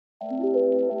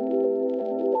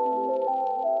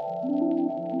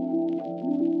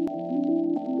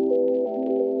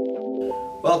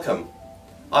Welcome,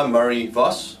 I'm Murray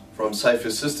Voss from SAFETY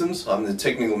Systems. I'm the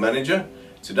Technical Manager.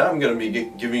 Today I'm going to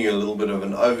be giving you a little bit of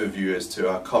an overview as to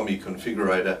our Combi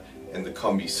configurator and the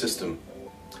Combi system.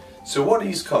 So what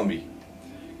is Combi?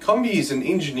 Combi is an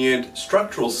engineered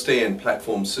structural stair and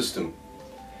platform system.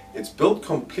 It's built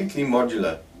completely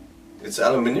modular. It's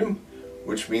aluminium,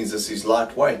 which means this is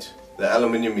lightweight. The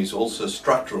aluminium is also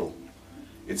structural.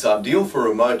 It's ideal for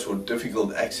remote or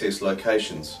difficult access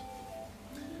locations.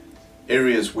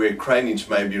 Areas where craneage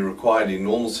may be required in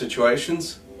normal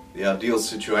situations. The ideal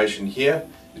situation here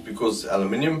is because it's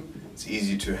aluminium, it's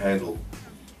easy to handle.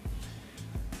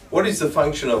 What is the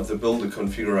function of the Builda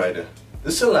configurator?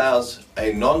 This allows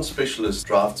a non-specialist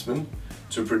draftsman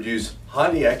to produce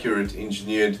highly accurate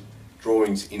engineered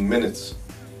drawings in minutes.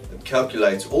 It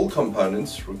calculates all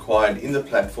components required in the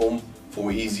platform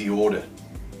for easy order.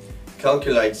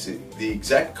 Calculates the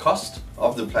exact cost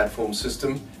of the platform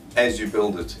system as you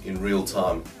build it in real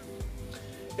time.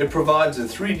 It provides a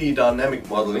 3D dynamic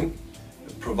modeling,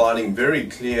 providing very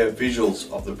clear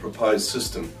visuals of the proposed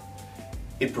system.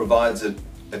 It provides a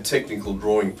technical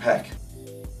drawing pack.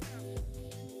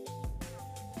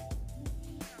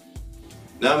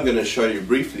 Now I'm going to show you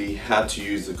briefly how to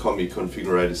use the Combi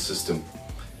configurator system.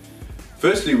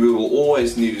 Firstly, we will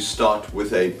always need to start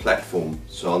with a platform.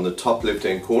 So on the top left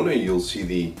hand corner you'll see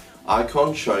the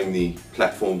icon showing the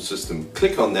platform system.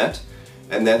 Click on that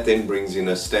and that then brings in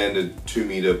a standard 2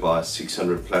 meter by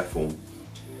 600 platform.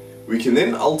 We can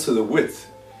then alter the width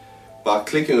by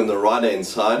clicking on the right hand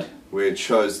side where it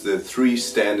shows the 3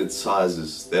 standard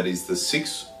sizes, that is the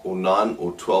 6 or 9 or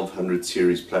 1200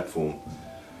 series platform.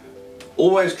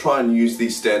 Always try and use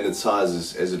these standard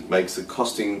sizes as it makes the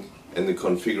costing and the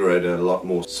configurator a lot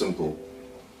more simple.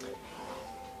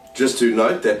 Just to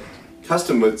note that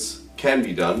custom widths can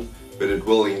be done, but it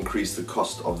will increase the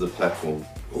cost of the platform.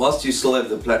 Whilst you still have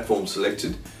the platform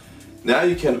selected, now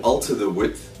you can alter the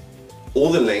width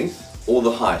or the length or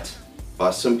the height by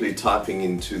simply typing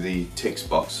into the text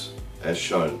box as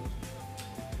shown.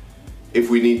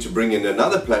 If we need to bring in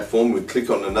another platform, we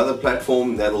click on another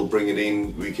platform, that'll bring it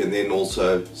in. We can then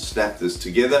also snap this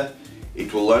together.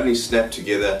 It will only snap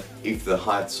together if the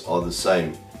heights are the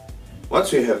same.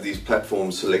 Once we have these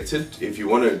platforms selected, if you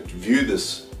want to view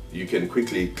this, you can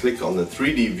quickly click on the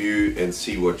 3D view and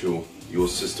see what your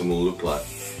system will look like.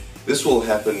 This will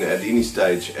happen at any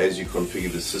stage as you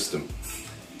configure the system.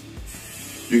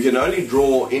 You can only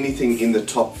draw anything in the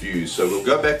top view, so we'll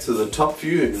go back to the top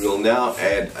view and we'll now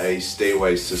add a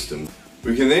stairway system.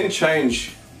 We can then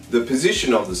change the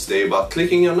position of the stair by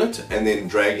clicking on it and then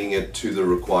dragging it to the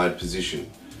required position.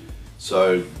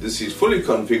 So this is fully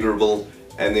configurable,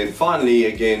 and then finally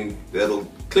again that'll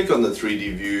click on the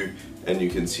 3D view and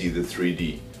you can see the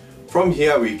 3D. From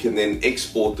here we can then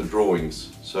export the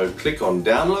drawings. So click on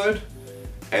download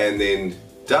and then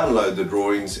download the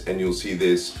drawings, and you'll see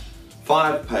there's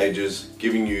 5 pages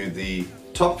giving you the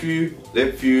top view,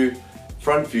 left view,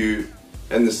 front view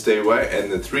and the stairway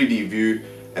and the 3D view,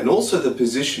 and also the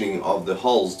positioning of the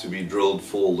holes to be drilled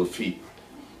for the feet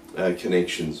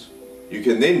connections. You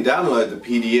can then download the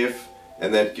PDF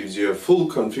and that gives you a full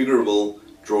configurable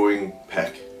drawing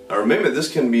pack. Now remember, this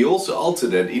can be also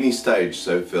altered at any stage,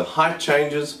 so if the height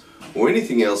changes or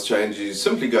anything else changes, you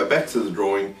simply go back to the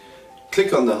drawing,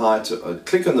 click on the height,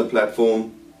 click on the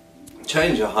platform,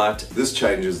 change the height. This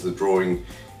changes the drawing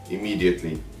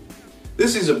immediately.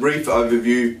 This is a brief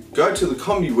overview. Go to the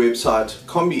Combi website,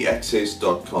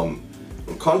 combiaccess.com,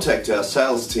 or contact our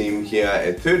sales team here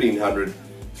at 1300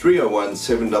 301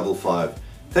 755.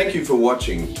 Thank you for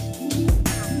watching.